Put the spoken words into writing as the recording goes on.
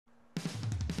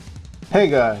Hey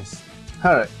guys,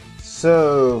 alright,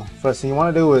 so first thing you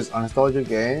want to do is uninstall your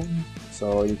game.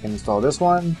 So you can install this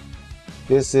one.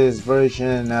 This is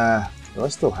version, do I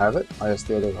still have it? I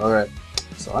still do. Alright,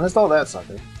 so uninstall that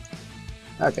sucker.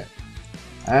 Okay,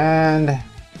 and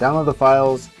download the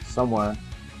files somewhere.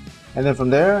 And then from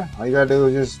there, all you gotta do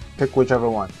is just pick whichever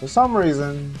one. For some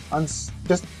reason,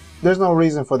 there's no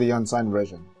reason for the unsigned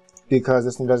version because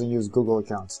this thing doesn't use Google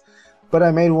accounts. But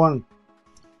I made one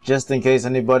just in case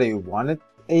anybody wanted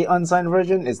a unsigned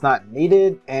version. It's not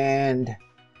needed, and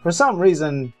for some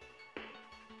reason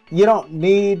you don't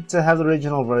need to have the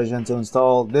original version to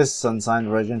install this unsigned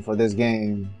version for this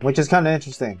game, which is kind of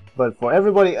interesting. But for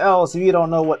everybody else, if you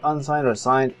don't know what unsigned or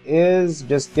signed is,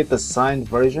 just get the signed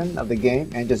version of the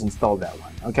game and just install that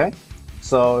one. Okay,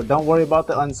 so don't worry about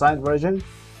the unsigned version,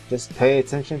 just pay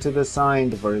attention to the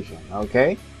signed version.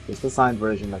 Okay, just the signed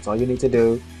version, that's all you need to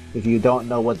do if you don't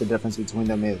know what the difference between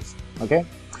them is. Okay,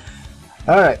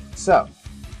 alright, so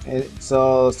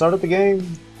start up the game,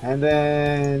 and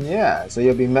then yeah, so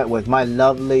you'll be met with my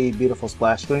lovely beautiful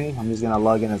splash screen. I'm just gonna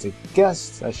log in as a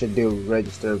guest. I should do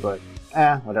register, but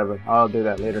whatever, I'll do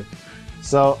that later.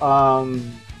 So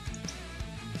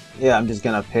yeah, I'm just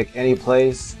gonna pick any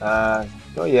place. Oh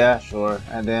yeah, sure.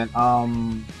 And then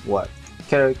what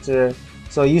character?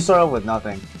 So you start off with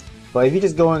nothing, but if you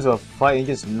just go into a fight and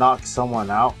just knock someone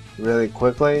out really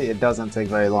quickly, it doesn't take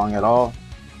very long at all.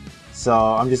 So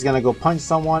I'm just gonna go punch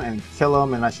someone and kill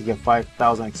them, and I should get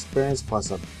 5,000 experience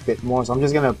plus a bit more. So I'm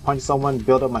just gonna punch someone,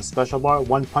 build up my special bar.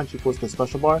 One punch equals the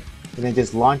special bar, and then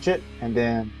just launch it, and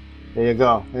then there you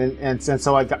go. And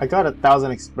so I got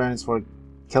 1,000 experience for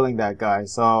killing that guy.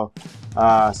 So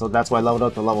so that's why I leveled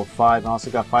up to level 5, and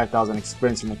also got 5,000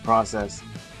 experience in the process.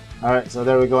 Alright, so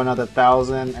there we go, another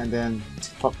 1,000, and then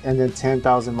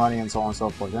 10,000 money, and so on and so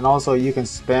forth. And also you can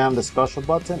spam the special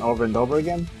button over and over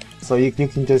again, so you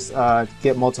can just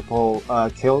get multiple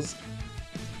kills.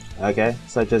 Okay,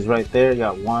 such as right there, you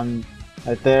got one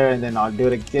right there, and then I'll do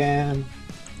it again.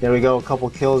 There we go, a couple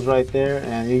kills right there,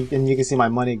 and you can see my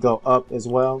money go up as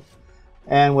well.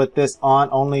 And with this on,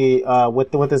 only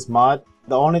with this mod,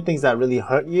 the only things that really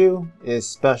hurt you is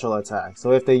special attacks.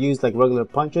 So if they use like regular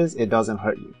punches, it doesn't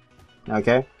hurt you.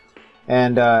 Okay,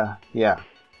 and yeah,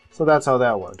 so that's how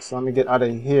that works. So let me get out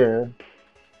of here.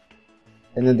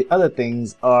 And then the other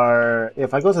things are,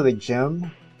 if I go to the gym,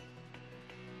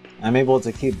 I'm able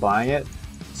to keep buying it.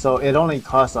 So it only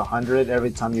costs 100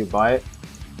 every time you buy it,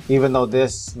 even though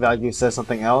this value says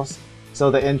something else.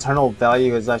 So the internal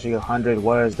value is actually 100,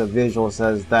 whereas the visual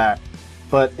says that.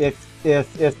 But if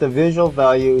the visual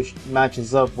value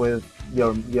matches up with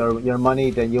your money,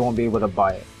 then you won't be able to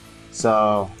buy it.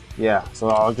 So yeah, so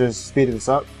I'll just speed this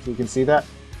up so you can see that.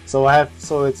 So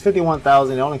it's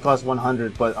 51,000. It only costs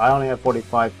 100, but I only have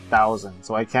 45,000,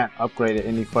 so I can't upgrade it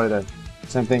any further.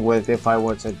 Same thing with if I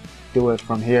were to do it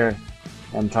from here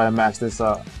and try to max this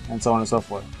up, and so on and so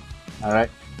forth. All right.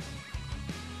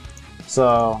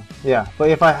 So yeah, but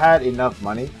if I had enough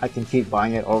money, I can keep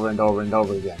buying it over and over and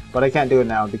over again. But I can't do it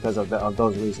now because of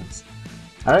those reasons.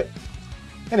 All right.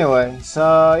 Anyway,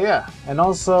 so yeah, and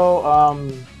also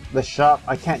the shop,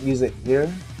 I can't use it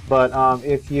here, but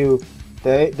if you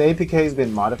the APK has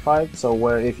been modified, so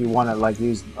where if you want to like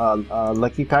use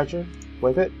Lucky Patcher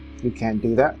with it, you can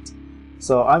do that.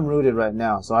 So I'm rooted right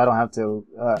now, so I don't have to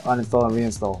uninstall and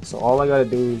reinstall. So all I gotta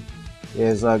do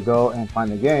is go and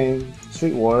find the game,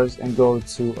 Street Wars, and go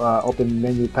to open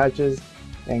menu patches,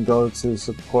 and go to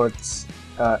supports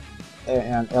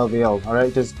and LVL. All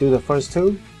right, just do the first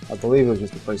two. I believe it was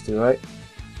just the first two, right?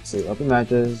 See, open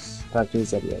matches,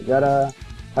 patches, yada yada.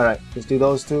 All right, just do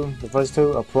those two, the first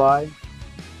two, apply.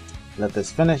 Let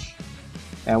this finish,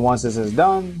 and once this is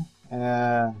done,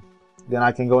 then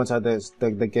I can go inside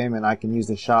the game, and I can use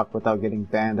the shop without getting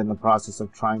banned in the process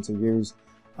of trying to use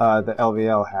the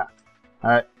LVL hack.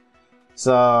 Alright,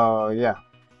 so yeah.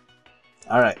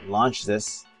 Alright, launch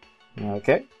this.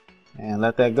 Okay, and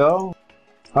let that go.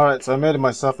 Alright, so I made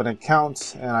myself an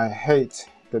account, and I hate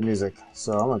the music,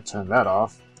 so I'm gonna turn that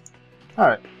off.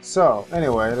 Alright, so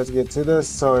anyway, let's get to this.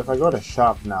 So if I go to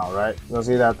shop now, right, you'll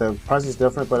see that the price is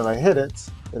different, but if I hit it,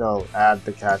 it'll add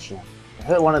the cash in. If I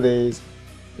hit one of these,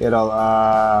 it'll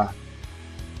blah,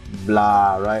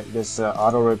 right, just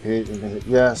auto repeat, and then hit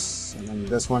yes, and then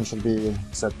this one should be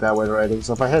set that way already.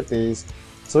 So if I hit these,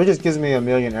 so it just gives me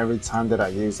 1,000,000 every time that I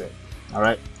use it.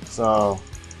 Alright, so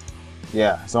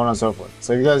yeah, so on and so forth.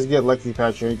 So if you guys get Lucky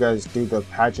Patcher, you guys do the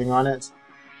patching on it.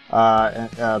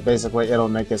 Basically it'll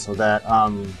make it so that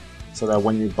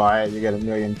when you buy it, you get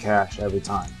 1,000,000 cash every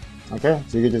time. Okay,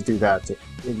 so you can just do that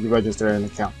if you register an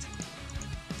account.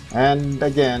 And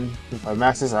again, if I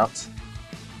max this out,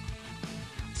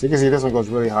 So you can see this one goes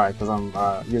really high because I'm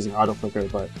using auto clicker,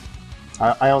 but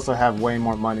I also have way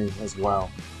more money as well.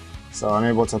 So I'm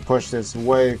able to push this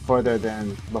way further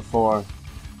than before.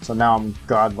 So now I'm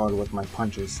God mode with my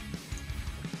punches.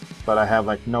 But I have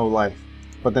like no life.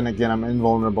 But then again, I'm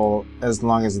invulnerable as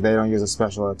long as they don't use a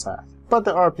special attack. But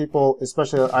there are people,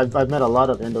 especially I've met a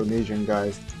lot of Indonesian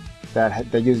guys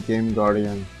that use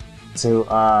GameGuardian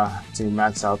to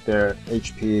max out their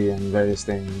HP and various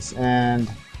things, and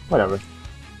whatever,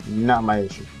 not my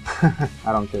issue.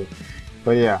 I don't care.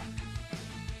 But yeah.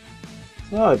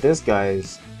 So this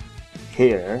guy's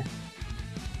here.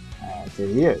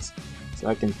 Okay, he is. So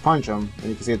I can punch him, and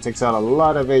you can see it takes out a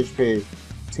lot of HP.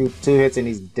 Two hits and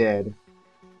he's dead.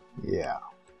 Yeah.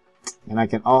 And I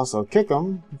can also kick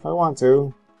him if I want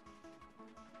to,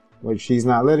 which he's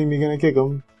not letting me gonna kick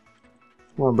him.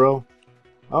 Come on, bro.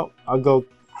 Oh, I'll go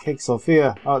kick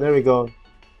Sophia. Oh, there we go.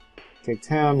 Kicked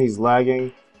him. He's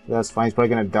lagging. That's fine. He's probably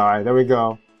gonna die. There we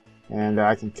go. And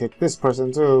I can kick this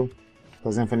person too,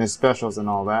 because infinite specials and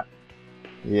all that.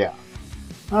 Yeah.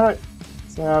 Alright.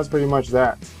 So that's pretty much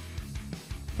that.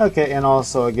 Okay, and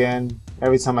also again,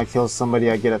 every time I kill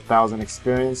somebody I get 1,000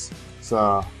 experience.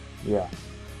 So, yeah.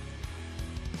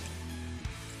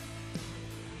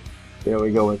 There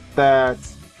we go with that.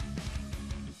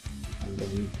 And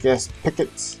then guest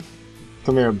pickets.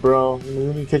 Come here, bro.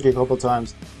 Let me kick you a couple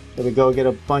times. There we go. Get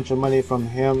a bunch of money from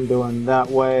him doing that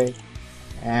way.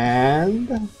 And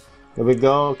there we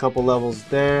go. A couple levels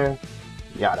there.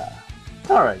 Yada.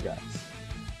 Alright, guys.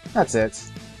 That's it.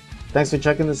 Thanks for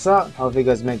checking this out. I hope you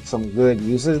guys make some good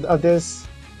uses of this.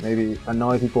 Maybe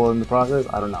annoy people in the process.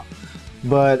 I don't know.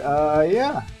 But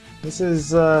yeah. This is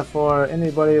for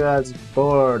anybody that's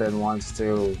bored and wants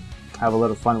to have a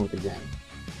little fun with the game.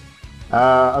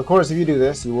 Of course, if you do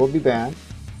this, you will be banned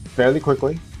fairly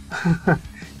quickly.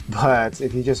 But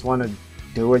if you just want to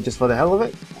do it just for the hell of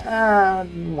it,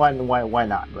 why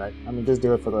not, right? I mean, just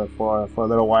do it for a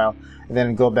little while and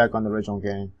then go back on the original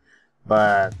game.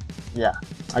 But yeah,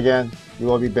 again, you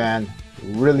will be banned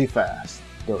really fast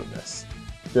doing this.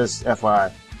 Just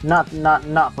FYI. Not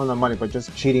from the money, but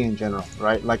just cheating in general,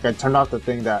 right? Like I turned off the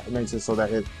thing that makes it so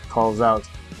that it calls out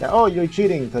that, oh, you're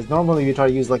cheating, because normally if you try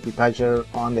to use Lucky Patcher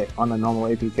on the normal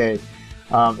APK,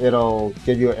 it'll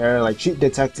give you an error like cheat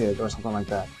detected or something like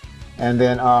that, and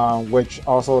then which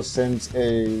also sends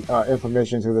a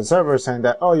information to the server saying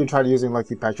that, oh, you tried using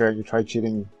Lucky Patcher, you tried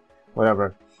cheating,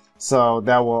 whatever. So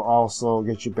that will also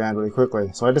get you banned really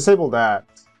quickly. So I disabled that.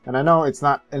 And I know it's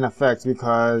not in effect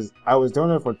because I was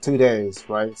doing it for 2 days,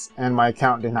 right? And my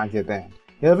account did not get banned.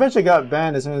 It eventually got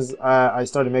banned as soon as I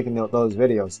started making those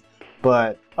videos.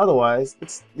 But otherwise,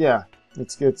 it's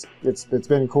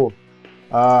been cool.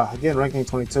 Again, ranking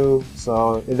 22,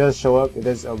 so it does show up. It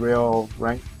is a real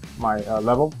rank, my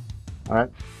level. All right.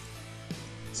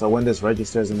 So when this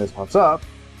registers and this pops up,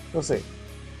 you'll see.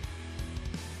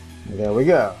 And there we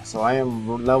go. So I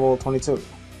am level 22.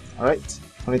 All right,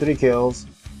 23 kills.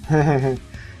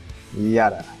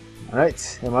 Yada.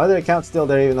 Alright, and my other account's still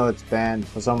there even though it's banned.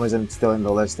 For some reason it's still in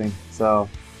the listing. So,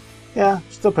 yeah,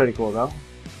 still pretty cool though.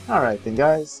 Alright then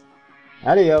guys,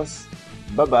 adios,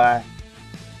 bye bye.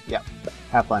 Yep,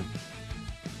 have fun.